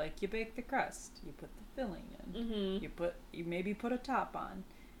similar. Like you bake the crust, you put the filling in, you maybe put a top on,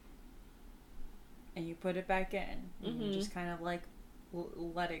 and you put it back in, and you just kind of like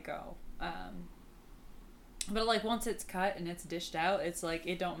let it go. But like once it's cut and it's dished out, it's like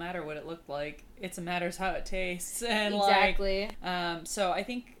it don't matter what it looked like. It matters how it tastes. And exactly. Like, so I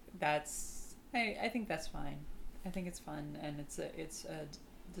think that's fine. I think it's fun, and it's a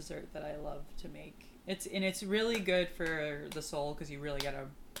dessert that I love to make. It's really good for the soul, because you really gotta,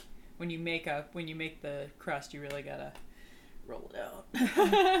 when you make the crust, you really gotta roll it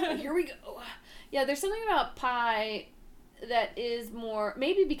out. Here we go. Yeah, there's something about pie that is more,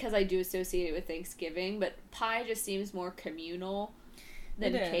 maybe because I do associate it with Thanksgiving, but pie just seems more communal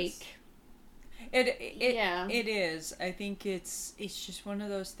than cake. It is. I think it's just one of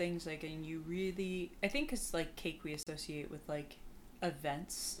those things, like, and you really, I think it's like cake we associate with like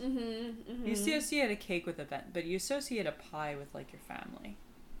events. You associate a cake with event, but you associate a pie with like your family.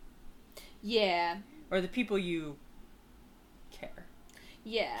 Yeah. Or the people you care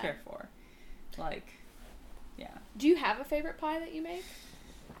Yeah. for. Like, yeah. Do you have a favorite pie that you make?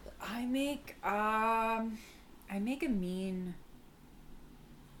 I make a mean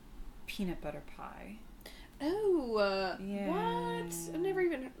peanut butter pie. Oh, Yeah. what? I've never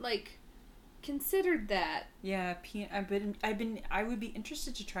even like considered that. Yeah, I would be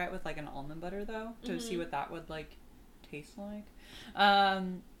interested to try it with like an almond butter though, to see what that would like taste like.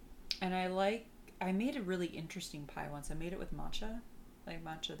 And I made a really interesting pie once. I made it with matcha, like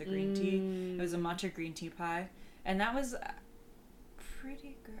matcha the green tea. It was a matcha green tea pie, and that was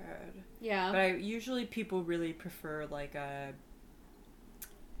pretty good. Yeah. But usually people really prefer like a.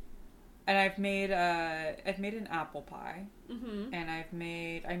 And I've made an apple pie, and I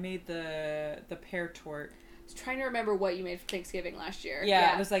made the pear tort. I was trying to remember what you made for Thanksgiving last year.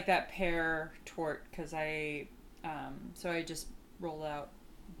 Yeah, it was like that pear tort because so I just rolled out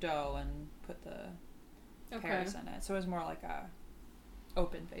dough and put the pears in it, so it was more like a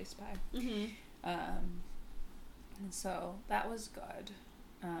open faced pie. And so that was good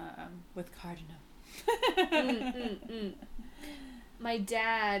with cardamom. My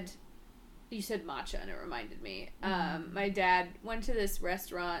dad. You said matcha, and it reminded me. My dad went to this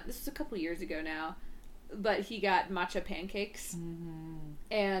restaurant. This was a couple years ago now, but he got matcha pancakes,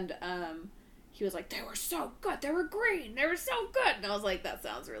 and he was like, "They were so good. They were green. They were so good." And I was like, "That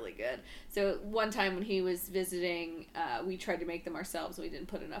sounds really good." So one time when he was visiting, we tried to make them ourselves. We didn't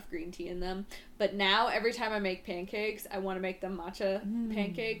put enough green tea in them. But now every time I make pancakes, I want to make them matcha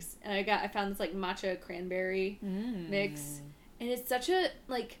pancakes, and I found this like matcha cranberry mix, and it's such a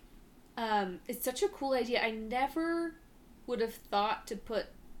like. It's such a cool idea. I never would have thought to put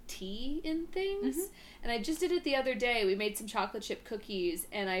tea in things. And I just did it the other day. We made some chocolate chip cookies,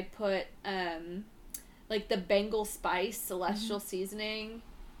 and I put, like the Bengal Spice Celestial Seasoning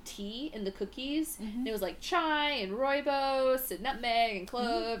tea in the cookies. And it was like chai and rooibos and nutmeg and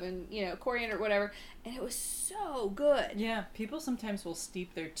clove and, coriander, whatever. And it was so good. Yeah, people sometimes will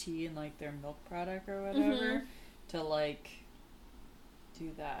steep their tea in like their milk product or whatever to like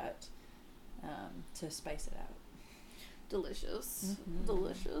do that. To spice it out. Delicious.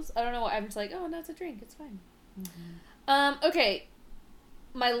 Delicious. I don't know why. I'm just like, oh, no, it's a drink. It's fine. Okay.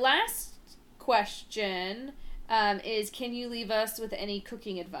 My last question is, can you leave us with any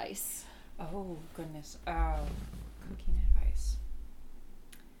cooking advice? Oh, goodness. Cooking advice.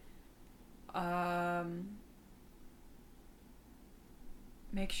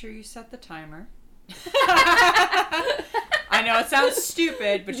 Make sure you set the timer. I know it sounds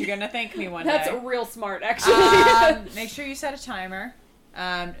stupid, but you're gonna thank me one day. That's real smart, actually. Make sure you set a timer.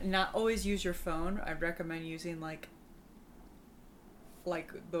 Not always use your phone. I'd recommend using like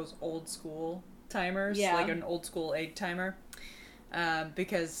those old school timers, like an old school egg timer.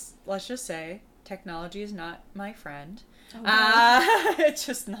 Because let's just say technology is not my friend. It's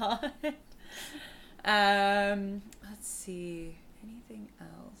just not. Let's see. Anything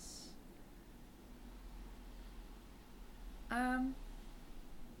else? Trying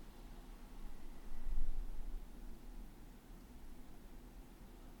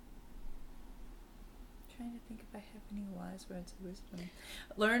to think if I have any wise words of wisdom.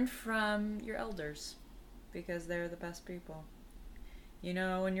 Learn from your elders, because they're the best people.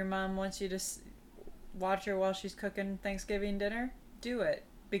 When your mom wants you to watch her while she's cooking Thanksgiving dinner, do it,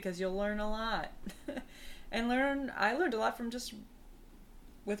 because you'll learn a lot. I learned a lot from just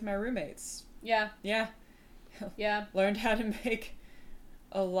with my roommates. Yeah. Learned how to make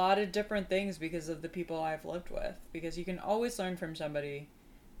a lot of different things because of the people I've lived with. Because you can always learn from somebody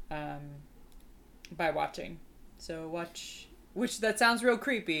by watching. So watch, which that sounds real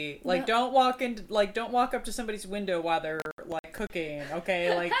creepy. Like, don't walk up to somebody's window while they're like cooking.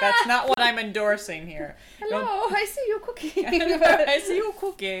 Okay, like that's not what I'm endorsing here. Hello, I see you cooking. I see you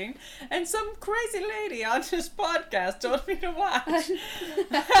cooking, and some crazy lady on this podcast told me to watch.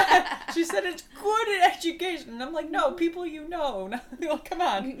 She said it's good at education, and I'm like, no, people you know. Come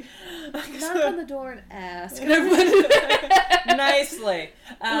on. Knock on the door and ask. Nicely.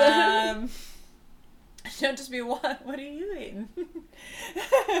 Don't just be, what are you eating?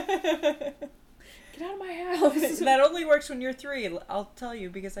 Get out of my house. That only works when you're 3. I'll tell you,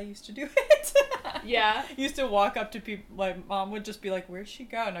 because I used to do it. Yeah. Used to walk up to people. My mom would just be like, "Where'd she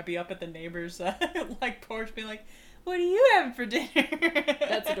go?" And I'd be up at the neighbor's like porch, being like, "What are you having for dinner?"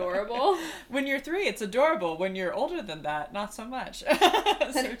 That's adorable. When you're 3, it's adorable. When you're older than that, not so much.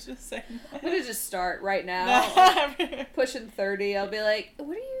 So just saying. I'm gonna just start right now. Pushing 30, I'll be like,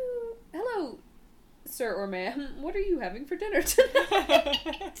 hello, sir or ma'am, what are you having for dinner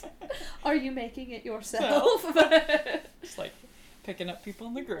tonight? Are you making it yourself? Just like picking up people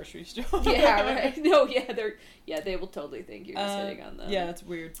in the grocery store. Yeah, right. No, they will totally think you're just hitting on them. Yeah, it's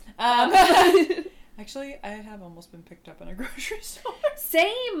weird. Actually, I have almost been picked up in a grocery store.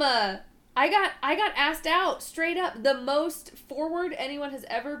 Same. I got asked out straight up. The most forward anyone has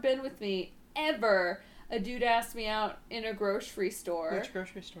ever been with me ever. A dude asked me out in a grocery store. Which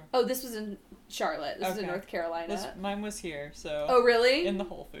grocery store? Oh, this was in Charlotte. This was in North Carolina. Mine was here, so. Oh, really? In the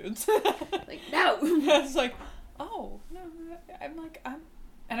Whole Foods. Like, no. I was like, oh, no.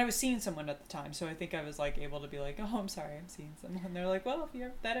 And I was seeing someone at the time, so I think I was like able to be like, oh, I'm sorry, I'm seeing someone. And they're like, well,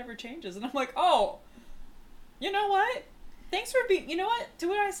 if that ever changes. And I'm like, oh, you know what? Thanks for being, you know what? Do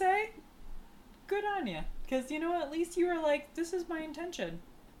what I say. Good on you. Because, you know what? At least you were like, this is my intention.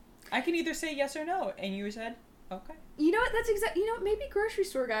 I can either say yes or no. And you said, okay. You know what? That's exactly, maybe grocery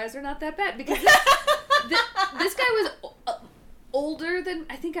store guys are not that bad. Because this guy was older than,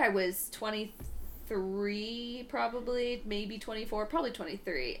 I think I was 23 probably, maybe 24, probably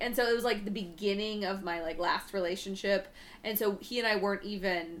 23. And so it was like the beginning of my like last relationship. And so he and I weren't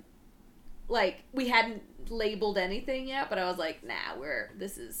even, like, we hadn't labeled anything yet, but I was like, nah,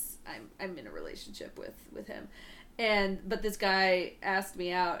 I'm in a relationship with him. But this guy asked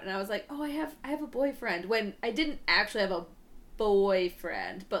me out, and I was like, oh, I have a boyfriend, when I didn't actually have a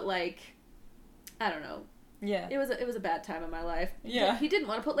boyfriend, but like, I don't know. Yeah. It was a bad time in my life. Yeah. He didn't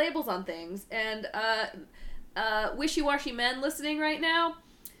want to put labels on things, and wishy-washy men listening right now,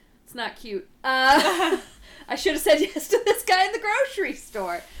 it's not cute. I should have said yes to this guy in the grocery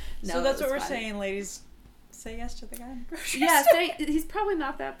store. No, so that's what we're fine. saying, ladies. Say yes to the guy in the grocery Yeah, store. he's probably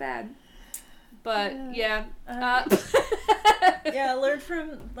not that bad. But yeah. Yeah, learn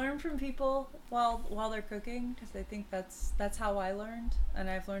from people while they're cooking, because I think that's how I learned, and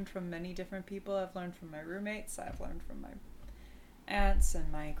I've learned from many different people. I've learned from my roommates. I've learned from my aunts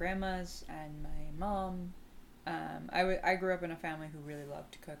and my grandmas and my mom. I grew up in a family who really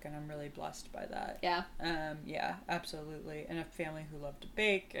loved to cook, and I'm really blessed by that. Yeah. Yeah, absolutely. And a family who loved to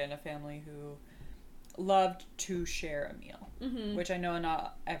bake, and a family who loved to share a meal, Mm-hmm. which I know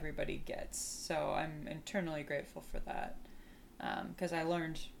not everybody gets. So I'm eternally grateful for that, because I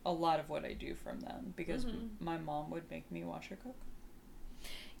learned a lot of what I do from them, because my mom would make me wash or cook.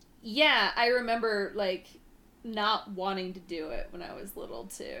 Yeah, I remember like not wanting to do it when I was little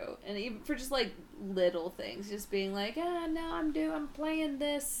too, and even for just like little things, just being like, no, I'm playing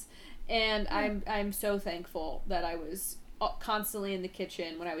this, and I'm so thankful that I was constantly in the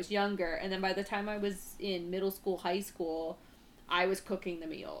kitchen when I was younger, and then by the time I was in middle school, high school, I was cooking the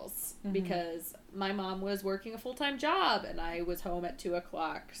meals because my mom was working a full-time job and I was home at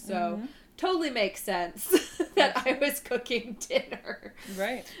 2:00, so totally makes sense that I was cooking dinner.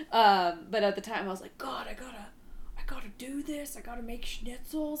 Right. But at the time I was like, God, I gotta do this. I gotta make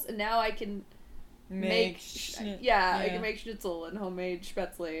schnitzels, and now I can I can make schnitzel and homemade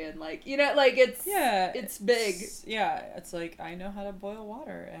spätzle, and like, like it's big. It's like I know how to boil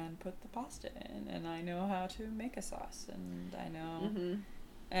water and put the pasta in, and I know how to make a sauce, and I know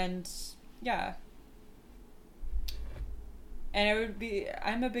and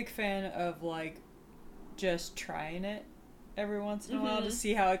I'm a big fan of like just trying it every once in a while to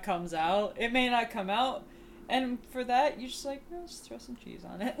see how it comes out. It may not come out, and for that, you just like, just throw some cheese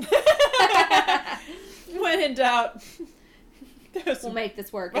on it. When in doubt, we'll make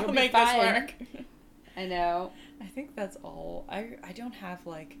this work. We'll make this work. I know. I think that's all. I don't have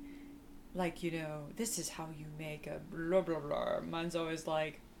like this is how you make a blah blah blah. Mine's always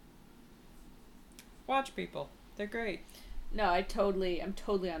like, watch people. They're great. No, I'm totally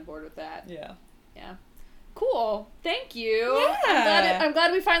on board with that. Yeah. Yeah. Cool. Thank you. Yeah. I'm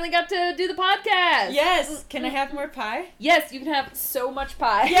glad we finally got to do the podcast. Yes. Can I have more pie? Yes, you can have so much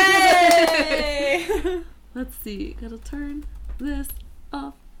pie. Yay! Let's see. Gotta turn this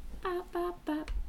off. Bop, bop, bop.